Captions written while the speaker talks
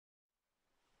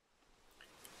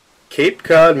Cape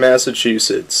Cod,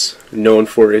 Massachusetts, known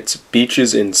for its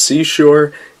beaches and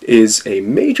seashore, is a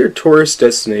major tourist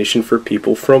destination for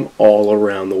people from all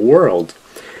around the world.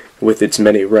 With its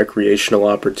many recreational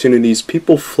opportunities,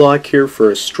 people flock here for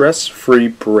a stress-free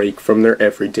break from their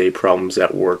everyday problems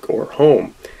at work or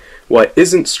home. What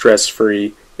isn't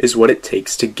stress-free is what it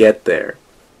takes to get there.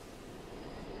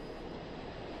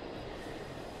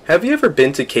 Have you ever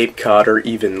been to Cape Cod or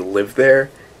even lived there?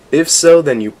 If so,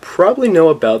 then you probably know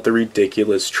about the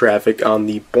ridiculous traffic on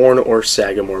the Bourne or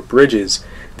Sagamore bridges,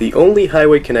 the only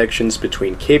highway connections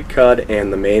between Cape Cod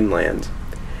and the mainland.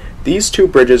 These two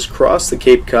bridges cross the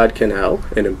Cape Cod Canal,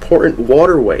 an important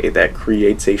waterway that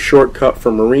creates a shortcut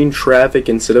for marine traffic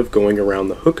instead of going around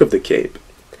the hook of the Cape.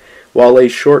 While a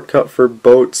shortcut for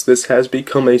boats, this has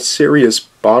become a serious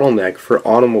bottleneck for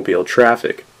automobile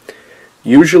traffic.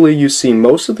 Usually you see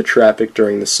most of the traffic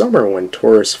during the summer when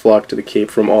tourists flock to the Cape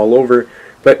from all over,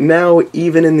 but now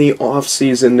even in the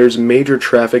off-season there's major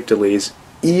traffic delays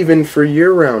even for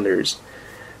year-rounders.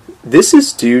 This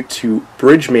is due to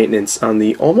bridge maintenance on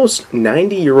the almost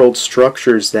 90-year-old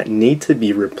structures that need to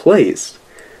be replaced.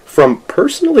 From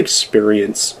personal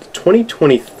experience,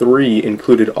 2023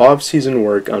 included off-season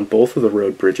work on both of the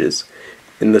road bridges.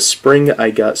 In the spring, I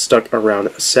got stuck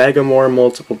around Sagamore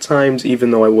multiple times,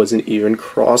 even though I wasn't even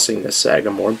crossing the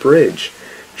Sagamore Bridge.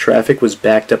 Traffic was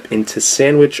backed up into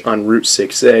Sandwich on Route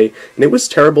 6A, and it was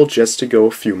terrible just to go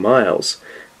a few miles.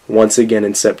 Once again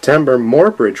in September, more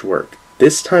bridge work,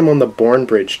 this time on the Bourne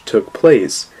Bridge, took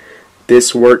place.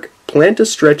 This work, planned to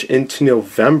stretch into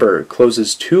November,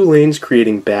 closes two lanes,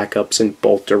 creating backups in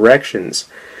both directions.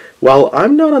 While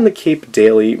I'm not on the Cape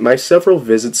daily, my several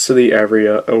visits to the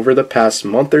area over the past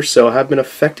month or so have been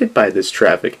affected by this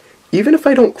traffic, even if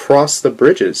I don't cross the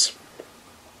bridges.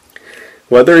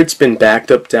 Whether it's been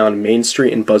backed up down Main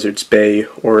Street in Buzzards Bay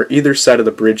or either side of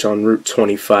the bridge on Route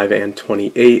 25 and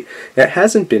 28, it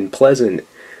hasn't been pleasant.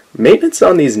 Maintenance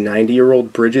on these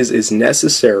 90-year-old bridges is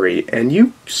necessary, and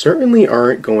you certainly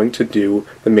aren't going to do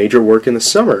the major work in the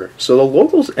summer, so the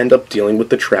locals end up dealing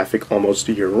with the traffic almost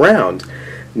year-round.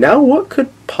 Now, what could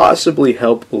possibly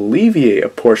help alleviate a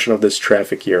portion of this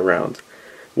traffic year-round?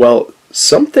 Well,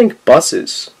 some think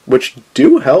buses, which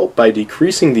do help by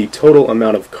decreasing the total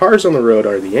amount of cars on the road,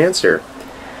 are the answer.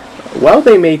 While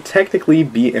they may technically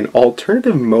be an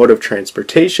alternative mode of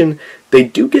transportation, they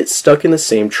do get stuck in the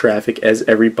same traffic as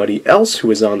everybody else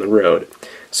who is on the road.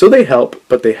 So they help,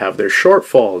 but they have their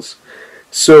shortfalls.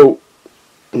 So,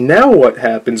 now what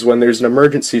happens when there's an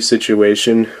emergency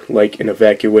situation, like an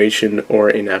evacuation or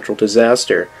a natural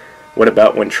disaster? What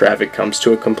about when traffic comes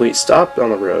to a complete stop on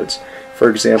the roads? For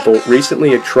example,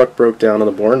 recently a truck broke down on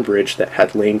the Bourne Bridge that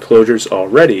had lane closures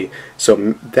already, so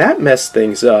that messed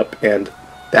things up, and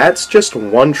that's just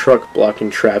one truck blocking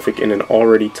traffic in an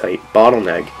already tight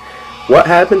bottleneck. What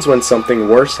happens when something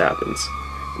worse happens?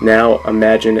 Now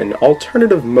imagine an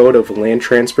alternative mode of land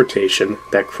transportation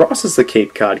that crosses the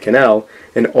Cape Cod Canal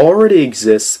and already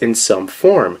exists in some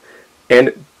form,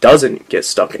 and doesn't get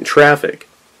stuck in traffic.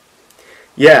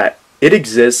 Yeah, it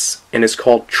exists and is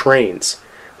called trains.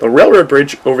 The railroad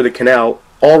bridge over the canal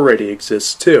already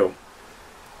exists too.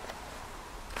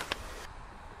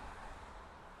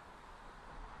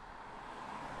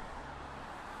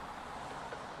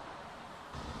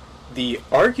 The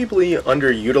arguably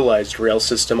underutilized rail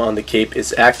system on the Cape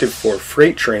is active for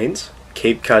freight trains,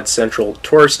 Cape Cod Central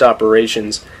tourist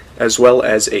operations, as well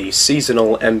as a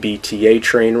seasonal MBTA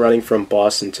train running from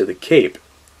Boston to the Cape.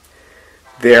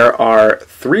 There are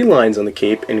 3 lines on the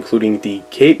Cape, including the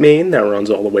Cape Main that runs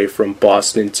all the way from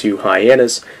Boston to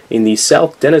Xiarhos, and the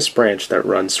South Dennis branch that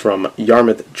runs from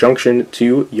Yarmouth Junction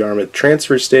to Yarmouth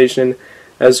Transfer Station,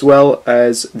 as well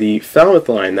as the Falmouth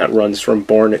line that runs from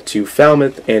Bourne to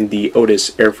Falmouth and the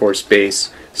Otis Air Force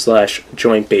Base /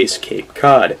 Joint Base Cape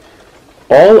Cod.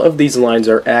 All of these lines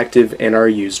are active and are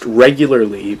used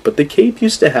regularly, but the Cape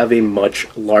used to have a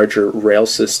much larger rail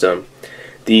system.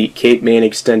 The Cape Main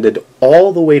extended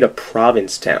all the way to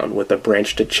Provincetown with a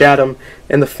branch to Chatham,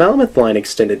 and the Falmouth line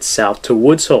extended south to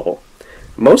Woods Hole.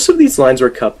 Most of these lines were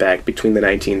cut back between the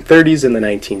 1930s and the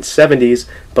 1970s,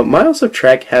 but miles of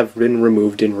track have been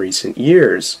removed in recent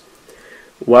years.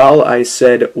 While I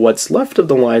said what's left of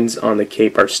the lines on the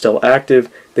Cape are still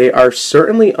active, they are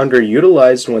certainly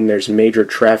underutilized when there's major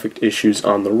traffic issues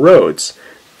on the roads.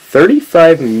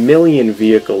 35 million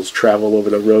vehicles travel over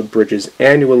the road bridges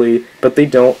annually, but they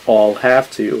don't all have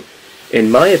to. In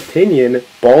my opinion,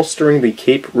 bolstering the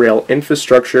Cape Rail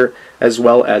infrastructure as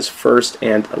well as first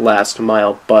and last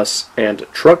mile bus and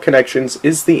truck connections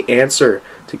is the answer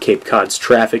to Cape Cod's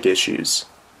traffic issues.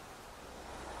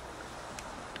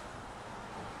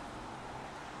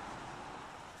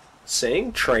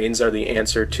 Saying trains are the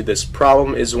answer to this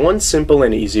problem is one simple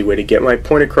and easy way to get my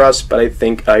point across, but I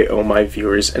think I owe my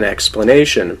viewers an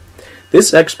explanation.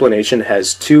 This explanation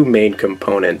has two main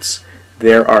components.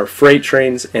 There are freight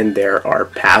trains and there are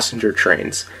passenger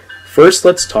trains. First,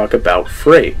 let's talk about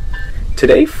freight.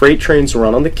 Today, freight trains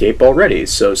run on the Cape already,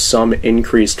 so some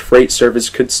increased freight service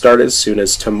could start as soon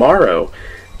as tomorrow.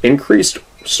 Increased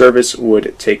service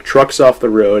would take trucks off the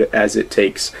road, as it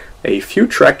takes a few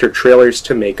tractor trailers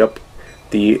to make up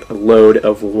the load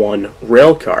of one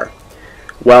rail car.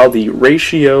 While the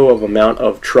ratio of amount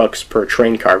of trucks per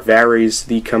train car varies,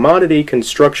 the commodity,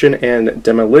 construction, and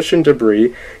demolition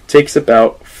debris takes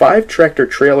about 5 tractor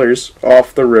trailers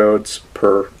off the roads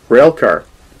per rail car.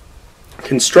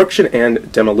 Construction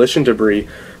and demolition debris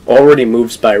already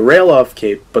moves by rail off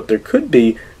Cape, but there could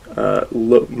be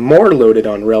more loaded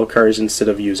on rail cars instead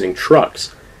of using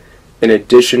trucks. In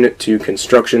addition to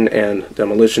construction and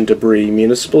demolition debris,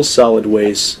 municipal solid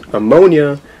waste,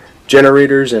 ammonia,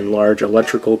 generators, and large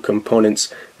electrical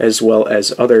components, as well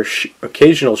as other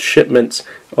occasional shipments,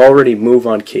 already move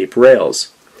on Cape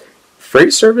rails.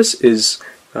 Freight service is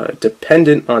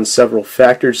dependent on several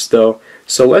factors, though,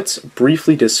 so let's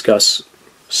briefly discuss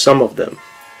some of them.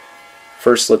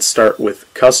 First, let's start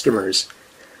with customers.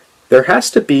 There has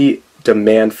to be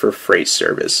demand for freight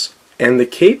service, and the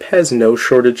Cape has no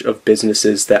shortage of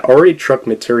businesses that already truck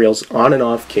materials on and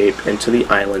off Cape and to the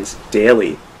islands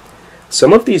daily.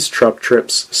 Some of these truck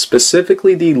trips,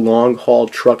 specifically the long-haul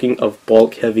trucking of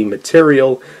bulk heavy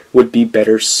material, would be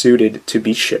better suited to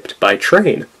be shipped by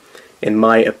train. In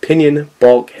my opinion,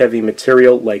 bulk heavy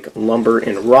material like lumber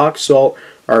and rock salt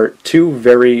are two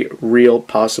very real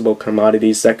possible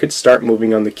commodities that could start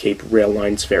moving on the Cape rail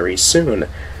lines very soon.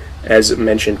 As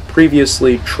mentioned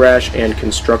previously, trash and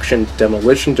construction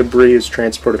demolition debris is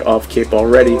transported off Cape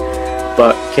already,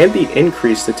 but can be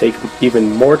increased to take even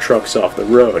more trucks off the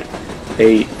road.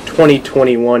 A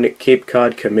 2021 Cape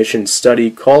Cod Commission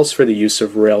study calls for the use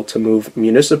of rail to move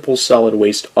municipal solid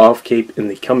waste off Cape in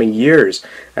the coming years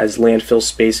as landfill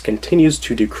space continues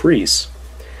to decrease.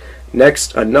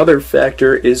 Next, another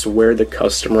factor is where the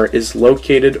customer is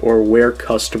located or where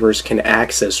customers can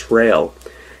access rail.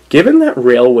 Given that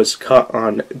rail was cut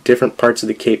on different parts of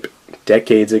the Cape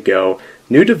decades ago,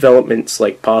 new developments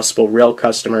like possible rail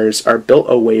customers are built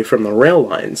away from the rail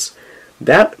lines.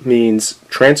 That means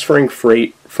transferring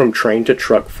freight from train to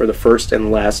truck for the first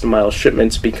and last mile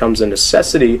shipments becomes a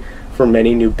necessity for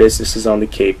many new businesses on the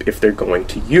Cape if they're going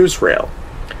to use rail.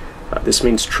 This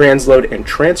means transload and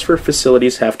transfer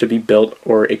facilities have to be built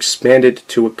or expanded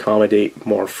to accommodate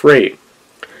more freight.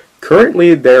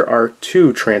 Currently, there are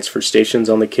 2 transfer stations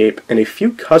on the Cape and a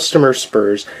few customer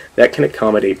spurs that can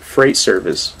accommodate freight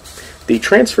service. The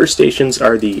transfer stations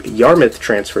are the Yarmouth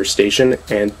Transfer Station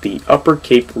and the Upper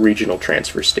Cape Regional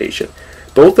Transfer Station.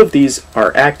 Both of these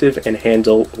are active and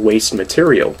handle waste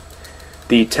material.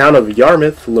 The town of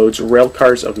Yarmouth loads rail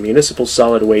cars of municipal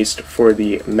solid waste for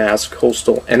the Mass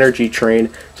Coastal Energy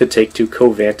Train to take to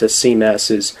Covanta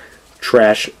Seamass's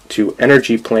trash to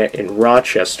energy plant in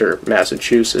Rochester,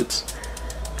 Massachusetts.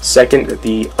 Second,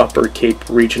 the Upper Cape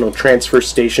Regional Transfer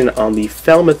Station on the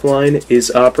Falmouth Line is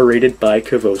operated by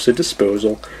Cavosa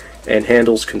Disposal and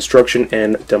handles construction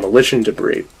and demolition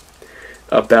debris.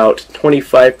 About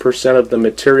 25% of the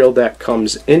material that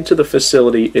comes into the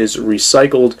facility is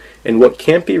recycled, and what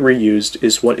can't be reused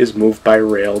is what is moved by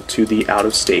rail to the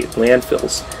out-of-state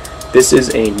landfills. This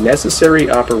is a necessary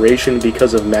operation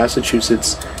because of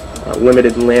Massachusetts'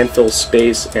 limited landfill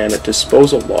space and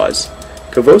disposal laws.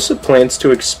 Cavosa plans to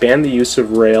expand the use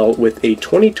of rail with a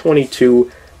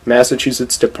 2022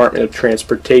 Massachusetts Department of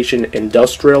Transportation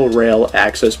Industrial Rail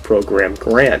Access Program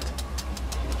grant.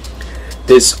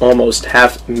 This almost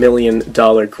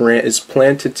 $500,000 grant is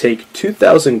planned to take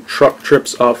 2,000 truck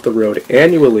trips off the road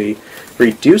annually,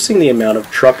 reducing the amount of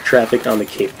truck traffic on the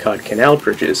Cape Cod Canal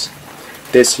bridges.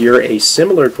 This year, a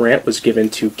similar grant was given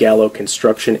to Gallo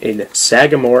Construction in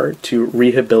Sagamore to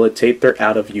rehabilitate their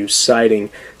out-of-use siding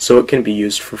so it can be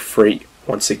used for freight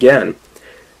once again.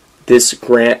 This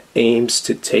grant aims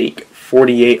to take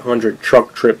 4,800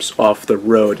 truck trips off the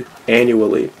road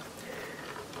annually.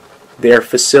 Their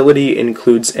facility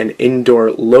includes an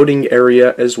indoor loading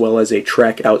area as well as a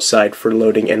track outside for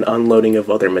loading and unloading of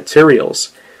other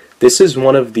materials. This is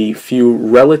one of the few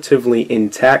relatively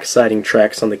intact siding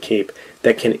tracks on the Cape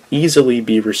that can easily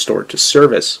be restored to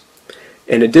service.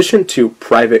 In addition to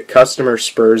private customer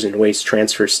spurs and waste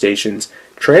transfer stations,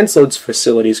 transloads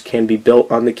facilities can be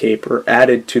built on the Cape or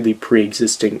added to the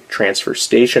pre-existing transfer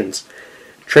stations.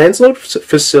 Transload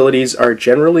facilities are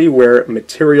generally where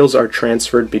materials are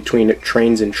transferred between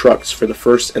trains and trucks for the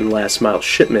first and last mile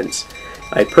shipments.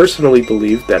 I personally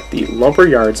believe that the lumber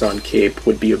yards on Cape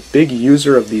would be a big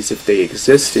user of these if they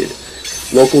existed.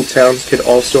 Local towns could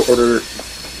also order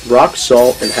rock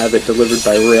salt and have it delivered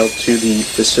by rail to the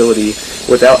facility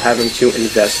without having to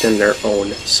invest in their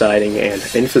own siding and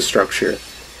infrastructure.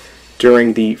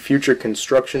 During the future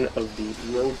construction of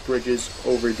the road bridges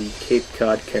over the Cape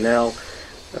Cod Canal,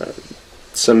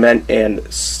 cement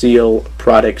and steel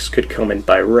products could come in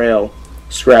by rail.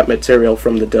 Scrap material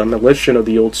from the demolition of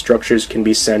the old structures can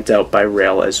be sent out by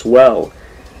rail as well.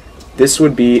 This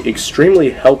would be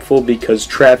extremely helpful because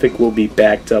traffic will be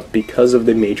backed up because of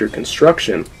the major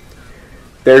construction.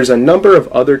 There's a number of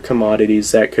other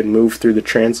commodities that could move through the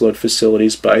transload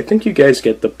facilities, but I think you guys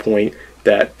get the point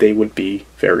that they would be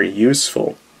very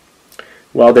useful.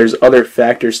 While there's other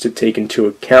factors to take into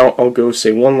account, I'll go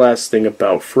say one last thing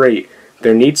about freight.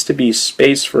 There needs to be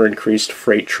space for increased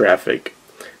freight traffic.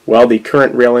 While the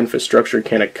current rail infrastructure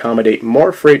can accommodate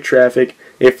more freight traffic,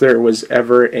 if there was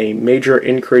ever a major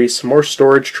increase, more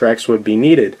storage tracks would be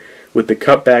needed. With the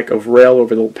cutback of rail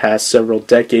over the past several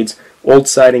decades, old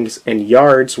sidings and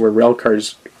yards where rail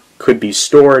cars could be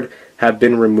stored have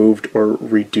been removed or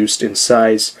reduced in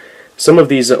size. Some of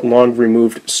these long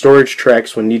removed storage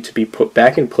tracks would need to be put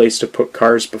back in place to put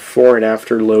cars before and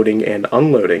after loading and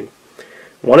unloading.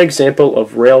 One example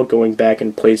of rail going back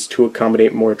in place to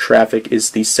accommodate more traffic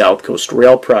is the South Coast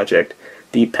Rail project.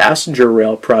 The passenger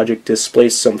rail project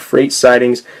displaced some freight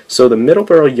sidings, so the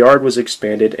Middleborough yard was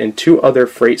expanded and 2 other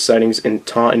freight sidings in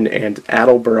Taunton and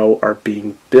Attleboro are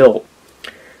being built.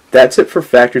 That's it for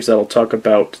factors that I'll talk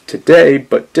about today,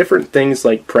 but different things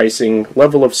like pricing,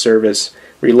 level of service,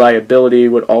 reliability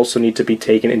would also need to be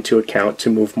taken into account to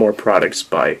move more products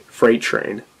by freight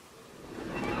train.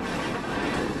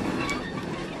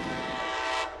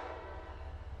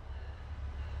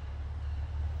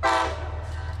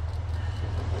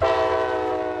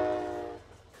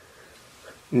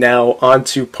 Now on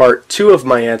to part 2 of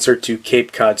my answer to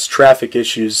Cape Cod's traffic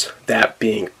issues, that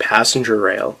being passenger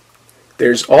rail.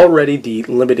 There's already the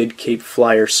limited Cape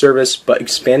Flyer service, but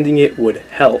expanding it would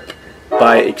help.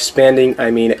 By expanding,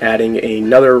 I mean adding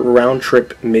another round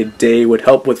trip midday would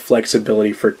help with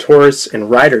flexibility for tourists and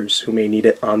riders who may need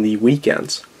it on the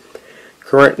weekends.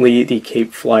 Currently, the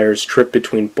Cape Flyer's trip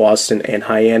between Boston and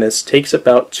Hyannis takes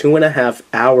about 2.5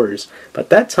 hours, but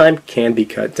that time can be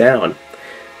cut down.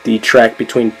 The track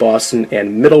between Boston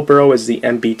and Middleborough is the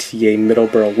MBTA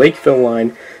Middleborough-Lakeville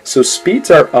line, so speeds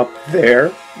are up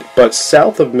there, but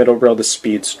south of Middleborough the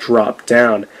speeds drop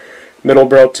down.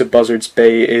 Middleborough to Buzzards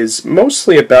Bay is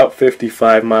mostly about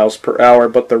 55 miles per hour,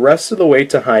 but the rest of the way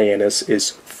to Hyannis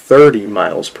is 30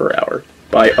 miles per hour.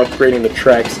 By upgrading the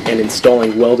tracks and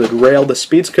installing welded rail, the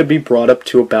speeds could be brought up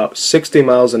to about 60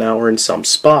 miles an hour in some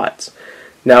spots.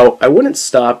 Now, I wouldn't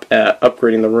stop at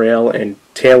upgrading the rail and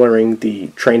tailoring the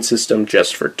train system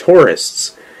just for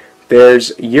tourists.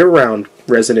 There's year-round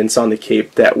residents on the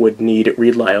Cape that would need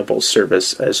reliable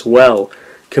service as well.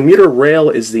 Commuter Rail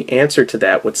is the answer to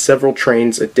that, with several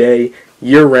trains a day,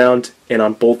 year-round, and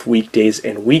on both weekdays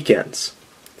and weekends.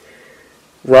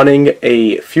 Running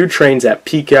a few trains at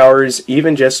peak hours,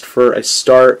 even just for a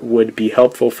start, would be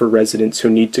helpful for residents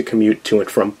who need to commute to and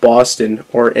from Boston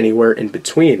or anywhere in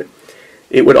between.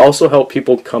 It would also help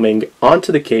people coming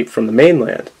onto the Cape from the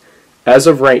mainland. As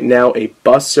of right now, a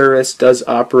bus service does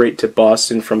operate to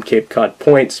Boston from Cape Cod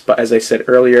points, but as I said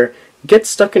earlier, get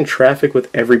stuck in traffic with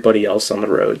everybody else on the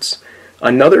roads.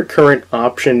 Another current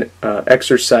option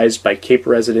exercised by Cape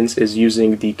residents is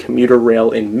using the commuter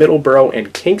rail in Middleborough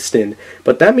and Kingston,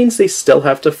 but that means they still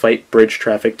have to fight bridge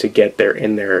traffic to get there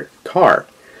in their car.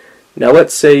 Now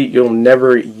let's say you'll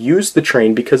never use the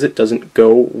train because it doesn't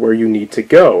go where you need to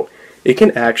go. It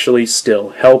can actually still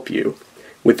help you.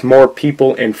 With more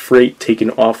people and freight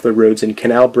taken off the roads and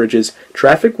canal bridges,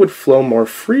 traffic would flow more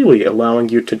freely, allowing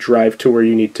you to drive to where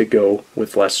you need to go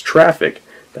with less traffic.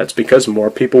 That's because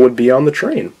more people would be on the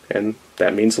train, and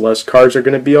that means less cars are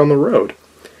going to be on the road.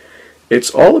 It's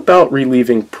all about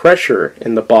relieving pressure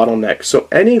in the bottleneck, so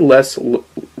any less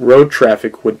road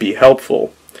traffic would be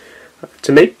helpful.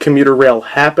 To make commuter rail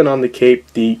happen on the Cape,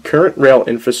 the current rail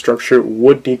infrastructure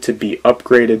would need to be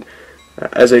upgraded.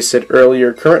 As I said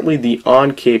earlier, currently the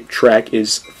on-Cape track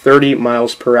is 30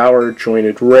 miles per hour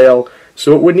jointed rail,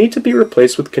 so it would need to be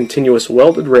replaced with continuous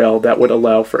welded rail that would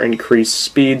allow for increased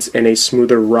speeds and a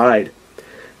smoother ride.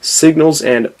 Signals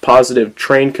and positive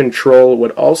train control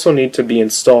would also need to be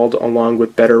installed, along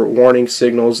with better warning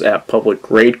signals at public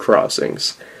grade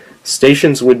crossings.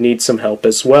 Stations would need some help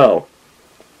as well.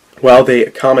 While they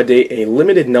accommodate a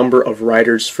limited number of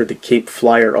riders for the Cape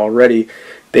Flyer already,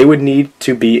 they would need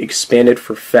to be expanded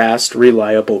for fast,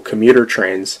 reliable commuter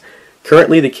trains.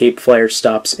 Currently, the Cape Flyer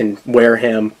stops in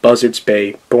Wareham, Buzzards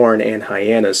Bay, Bourne, and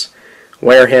Xiarhos.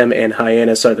 Wareham and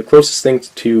Xiarhos are the closest things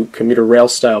to commuter rail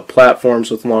style platforms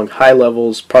with long high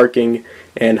levels, parking,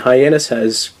 and Xiarhos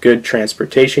has good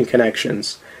transportation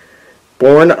connections.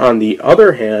 Bourne, on the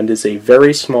other hand, is a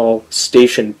very small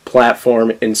station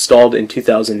platform installed in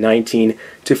 2019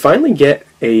 to finally get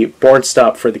a Bourne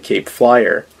stop for the Cape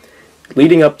Flyer.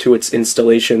 Leading up to its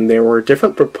installation, there were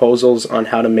different proposals on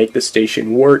how to make the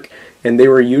station work, and they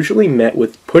were usually met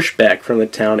with pushback from the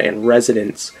town and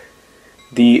residents.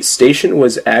 The station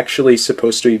was actually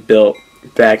supposed to be built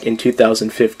back in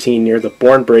 2015 near the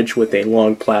Bourne Bridge with a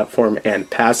long platform and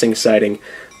passing siding,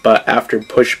 but after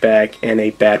pushback and a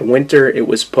bad winter, it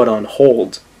was put on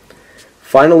hold.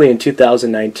 Finally, in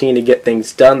 2019, to get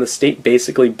things done, the state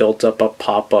basically built up a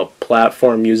pop-up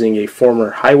platform using a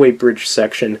former highway bridge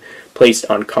section placed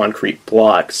on concrete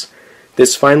blocks.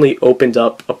 This finally opened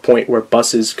up a point where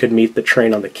buses could meet the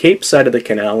train on the Cape side of the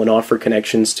canal and offer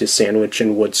connections to Sandwich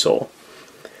and Woodsole.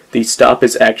 The stop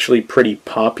is actually pretty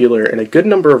popular, and a good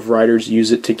number of riders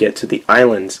use it to get to the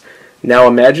islands. Now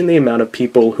imagine the amount of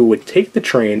people who would take the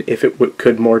train if it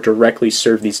could more directly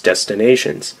serve these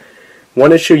destinations.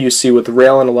 One issue you see with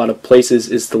rail in a lot of places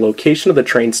is the location of the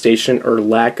train station or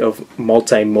lack of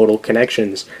multimodal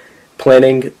connections.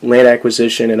 Planning, land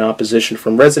acquisition, and opposition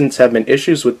from residents have been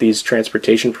issues with these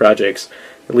transportation projects,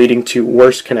 leading to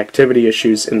worse connectivity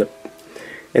issues in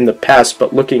the past,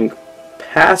 but looking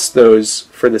past those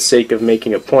for the sake of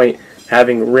making a point,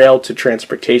 having rail to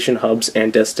transportation hubs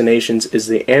and destinations is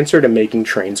the answer to making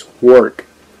trains work.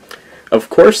 Of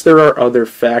course, there are other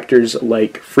factors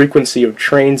like frequency of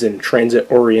trains and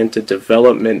transit-oriented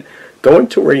development. Going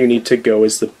to where you need to go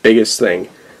is the biggest thing.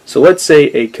 So let's say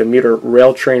a commuter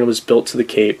rail train was built to the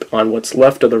Cape on what's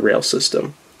left of the rail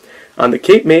system. On the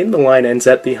Cape Main, the line ends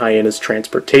at the Xiarhos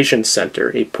Transportation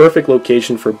Center, a perfect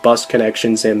location for bus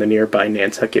connections and the nearby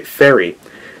Nantucket Ferry.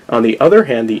 On the other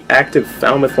hand, the active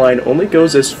Falmouth line only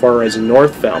goes as far as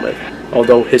North Falmouth,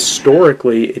 although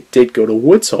historically it did go to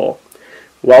Woodsole.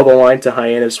 While the line to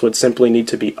Xiarhos would simply need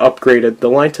to be upgraded, the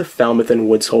line to Falmouth and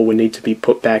Woodsole would need to be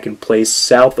put back in place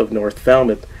south of North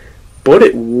Falmouth, but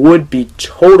it would be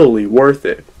totally worth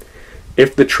it.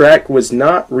 If the track was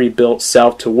not rebuilt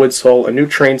south to Woodsole, a new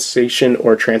train station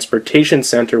or transportation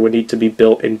center would need to be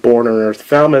built in Bourne or North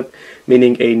Falmouth,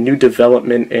 meaning a new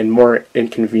development and more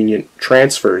inconvenient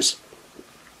transfers.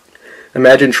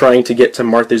 Imagine trying to get to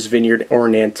Martha's Vineyard or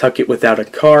Nantucket without a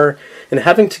car, and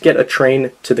having to get a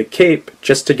train to the Cape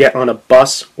just to get on a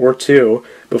bus or two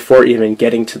before even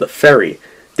getting to the ferry.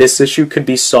 This issue could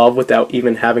be solved without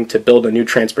even having to build a new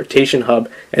transportation hub,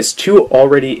 as two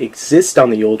already exist on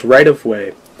the old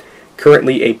right-of-way.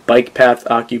 Currently, a bike path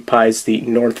occupies the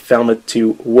North Falmouth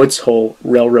to Woodsole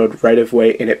Railroad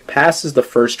right-of-way, and it passes the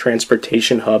first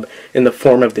transportation hub in the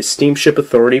form of the Steamship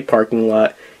Authority parking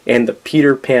lot and the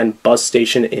Peter Pan bus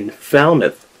station in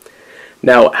Falmouth.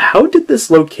 Now, how did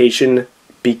this location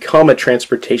become a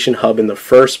transportation hub in the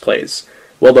first place?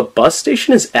 Well, the bus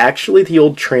station is actually the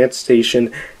old train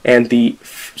station, and the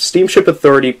Steamship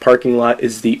Authority parking lot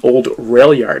is the old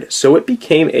rail yard, so it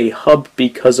became a hub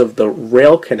because of the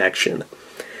rail connection.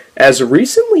 As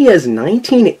recently as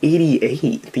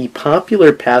 1988, the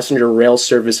popular passenger rail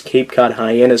service Cape Cod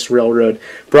Xiarhos Railroad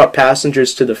brought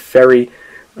passengers to the ferry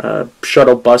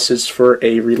shuttle buses for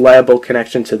a reliable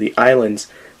connection to the islands.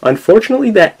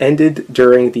 Unfortunately, that ended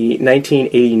during the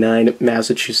 1989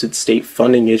 Massachusetts state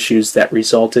funding issues that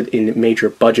resulted in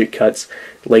major budget cuts,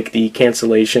 like the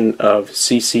cancellation of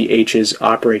CCH's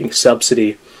operating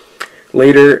subsidy.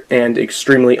 Later, and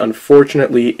extremely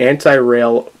unfortunately,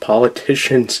 anti-rail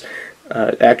politicians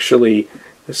actually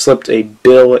slipped a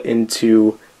bill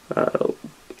into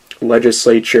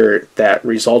legislature that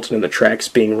resulted in the tracks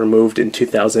being removed in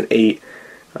 2008.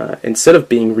 Instead of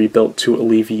being rebuilt to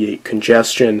alleviate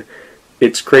congestion.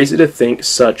 It's crazy to think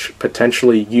such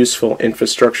potentially useful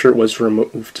infrastructure was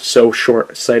removed so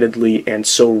short-sightedly and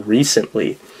so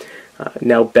recently.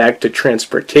 Now back to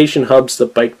transportation hubs, the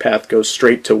bike path goes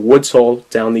straight to Woodsole,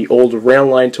 down the old rail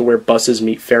line to where buses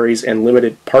meet ferries, and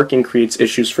limited parking creates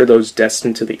issues for those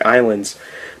destined to the islands.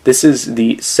 This is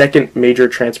the second major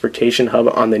transportation hub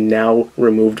on the now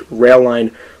removed rail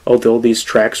line, although these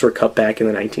tracks were cut back in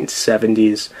the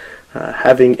 1970s.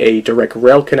 Having a direct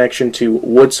rail connection to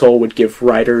Woodsole would give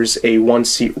riders a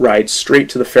one-seat ride straight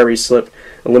to the ferry slip,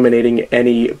 eliminating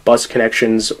any bus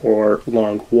connections or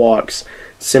long walks.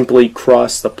 Simply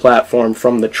cross the platform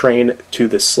from the train to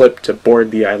the slip to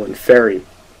board the island ferry.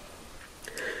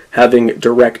 Having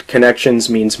direct connections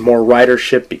means more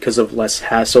ridership because of less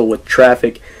hassle with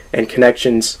traffic, and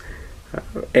connections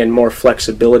and more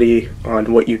flexibility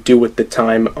on what you do with the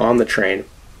time on the train.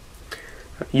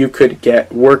 You could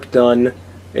get work done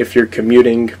if you're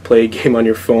commuting, play a game on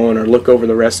your phone, or look over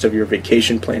the rest of your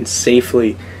vacation plan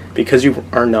safely because you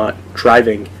are not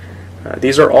driving.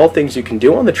 These are all things you can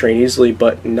do on the train easily,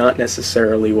 but not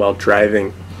necessarily while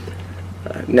driving.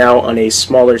 Now, on a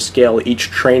smaller scale, each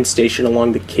train station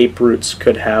along the Cape routes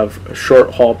could have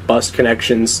short-haul bus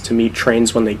connections to meet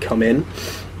trains when they come in.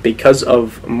 Because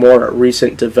of more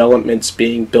recent developments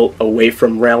being built away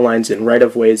from rail lines and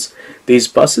right-of-ways, these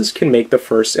buses can make the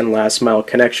first and last mile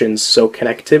connections, so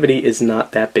connectivity is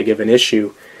not that big of an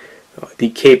issue. The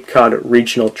Cape Cod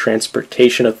Regional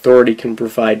Transportation Authority can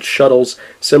provide shuttles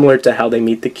similar to how they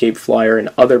meet the Cape Flyer, and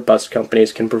other bus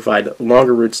companies can provide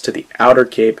longer routes to the Outer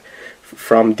Cape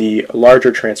from the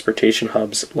larger transportation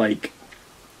hubs like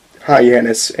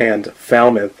Xiarhos and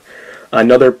Falmouth.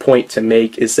 Another point to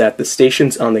make is that the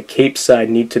stations on the Cape side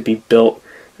need to be built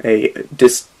a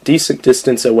decent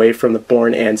distance away from the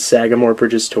Bourne and Sagamore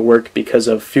bridges to work because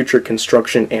of future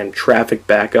construction and traffic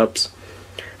backups.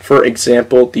 For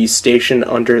example, the station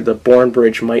under the Bourne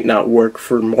Bridge might not work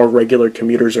for more regular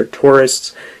commuters or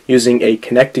tourists using a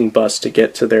connecting bus to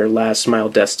get to their last mile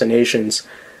destinations.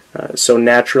 So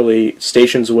naturally,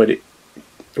 stations would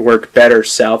work better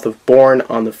south of Bourne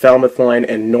on the Falmouth line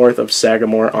and north of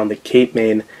Sagamore on the Cape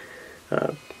Main.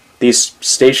 These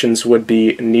stations would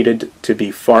be needed to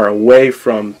be far away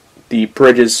from the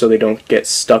bridges so they don't get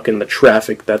stuck in the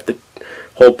traffic that the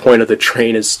whole point of the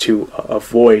train is to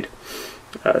avoid.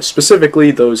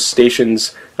 Specifically, those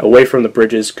stations away from the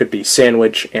bridges could be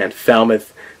Sandwich and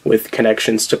Falmouth, with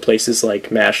connections to places like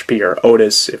Mashpee or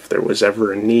Otis if there was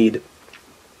ever a need.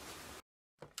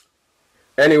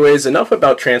 Anyways, enough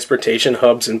about transportation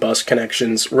hubs and bus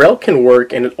connections. Rail can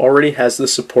work, and it already has the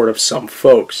support of some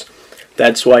folks.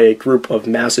 That's why a group of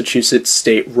Massachusetts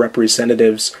state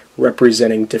representatives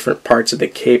representing different parts of the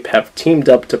Cape have teamed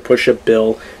up to push a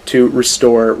bill to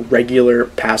restore regular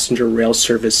passenger rail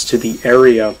service to the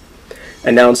area.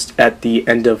 Announced at the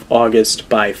end of August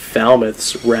by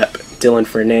Falmouth's Rep. Dylan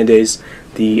Fernandes,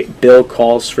 the bill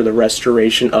calls for the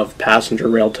restoration of passenger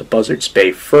rail to Buzzards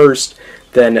Bay first,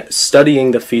 then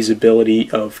studying the feasibility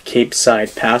of Cape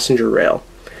Side passenger rail.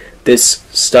 This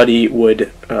study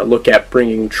would look at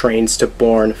bringing trains to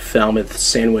Bourne, Falmouth,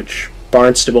 Sandwich,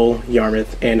 Barnstable,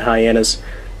 Yarmouth, and Xiarhos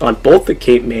on both the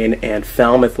Cape Main and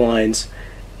Falmouth lines.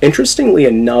 Interestingly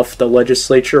enough, the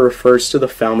legislature refers to the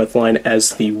Falmouth line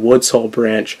as the Woods Hole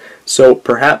branch, so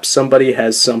perhaps somebody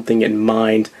has something in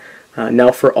mind.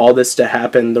 Now, for all this to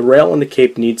happen, the rail on the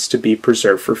Cape needs to be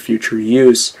preserved for future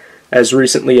use. As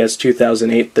recently as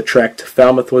 2008, the track to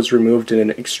Falmouth was removed in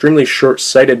an extremely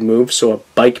short-sighted move so a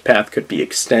bike path could be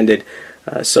extended,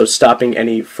 so stopping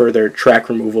any further track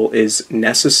removal is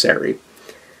necessary.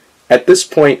 At this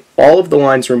point, all of the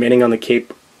lines remaining on the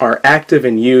Cape are active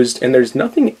and used, and there's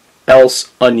nothing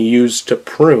else unused to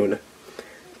prune.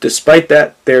 Despite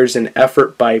that, there's an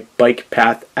effort by bike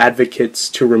path advocates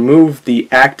to remove the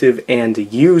active and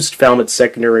used Falmouth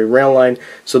secondary rail line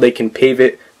so they can pave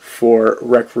it for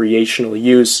recreational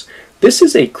use. This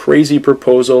is a crazy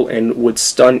proposal and would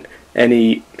stunt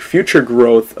any future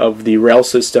growth of the rail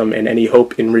system and any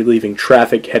hope in relieving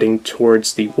traffic heading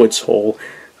towards the Woods Hole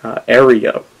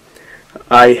area.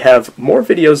 I have more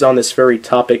videos on this very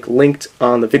topic linked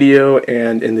on the video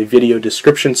and in the video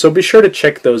description, so be sure to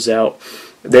check those out.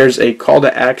 There's a call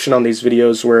to action on these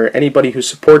videos where anybody who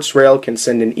supports rail can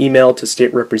send an email to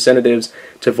state representatives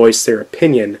to voice their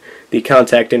opinion. The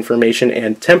contact information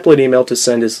and template email to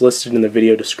send is listed in the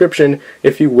video description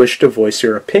if you wish to voice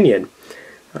your opinion.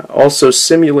 Also,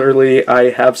 similarly,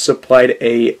 I have supplied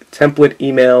a template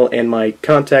email and my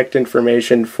contact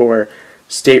information for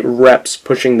state reps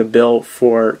pushing the bill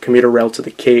for commuter rail to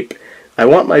the Cape. I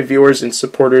want my viewers and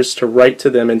supporters to write to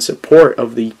them in support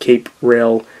of the Cape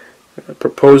Rail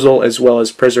proposal as well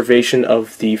as preservation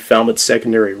of the Falmouth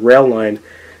secondary rail line.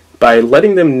 By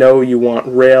letting them know you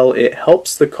want rail, it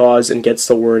helps the cause and gets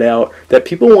the word out that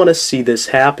people want to see this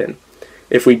happen.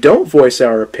 If we don't voice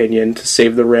our opinion to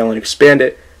save the rail and expand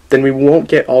it, then we won't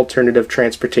get alternative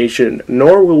transportation,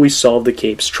 nor will we solve the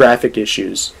Cape's traffic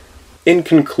issues. In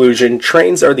conclusion,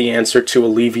 trains are the answer to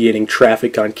alleviating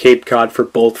traffic on Cape Cod for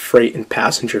both freight and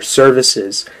passenger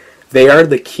services. They are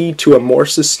the key to a more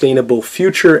sustainable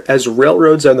future, as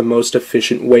railroads are the most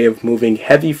efficient way of moving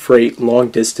heavy freight long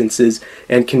distances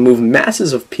and can move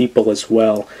masses of people as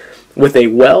well. With a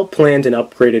well-planned and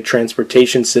upgraded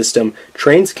transportation system,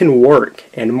 trains can work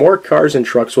and more cars and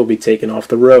trucks will be taken off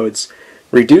the roads.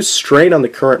 Reduced strain on the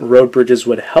current road bridges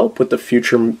would help with the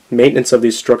future maintenance of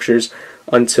these structures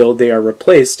until they are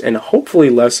replaced, and hopefully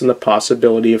lessen the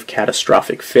possibility of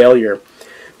catastrophic failure.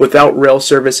 Without rail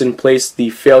service in place, the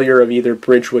failure of either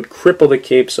bridge would cripple the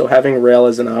Cape, so having rail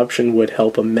as an option would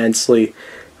help immensely.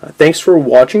 Thanks for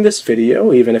watching this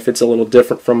video, even if it's a little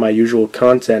different from my usual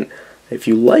content. If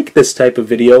you like this type of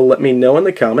video, let me know in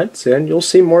the comments, and you'll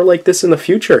see more like this in the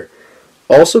future.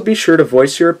 Also, be sure to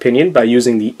voice your opinion by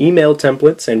using the email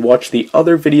templates and watch the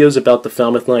other videos about the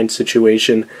Falmouth Line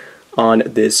situation on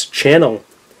this channel.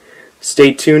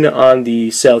 Stay tuned on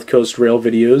the South Coast Rail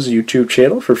Videos YouTube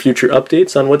channel for future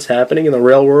updates on what's happening in the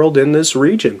rail world in this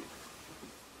region.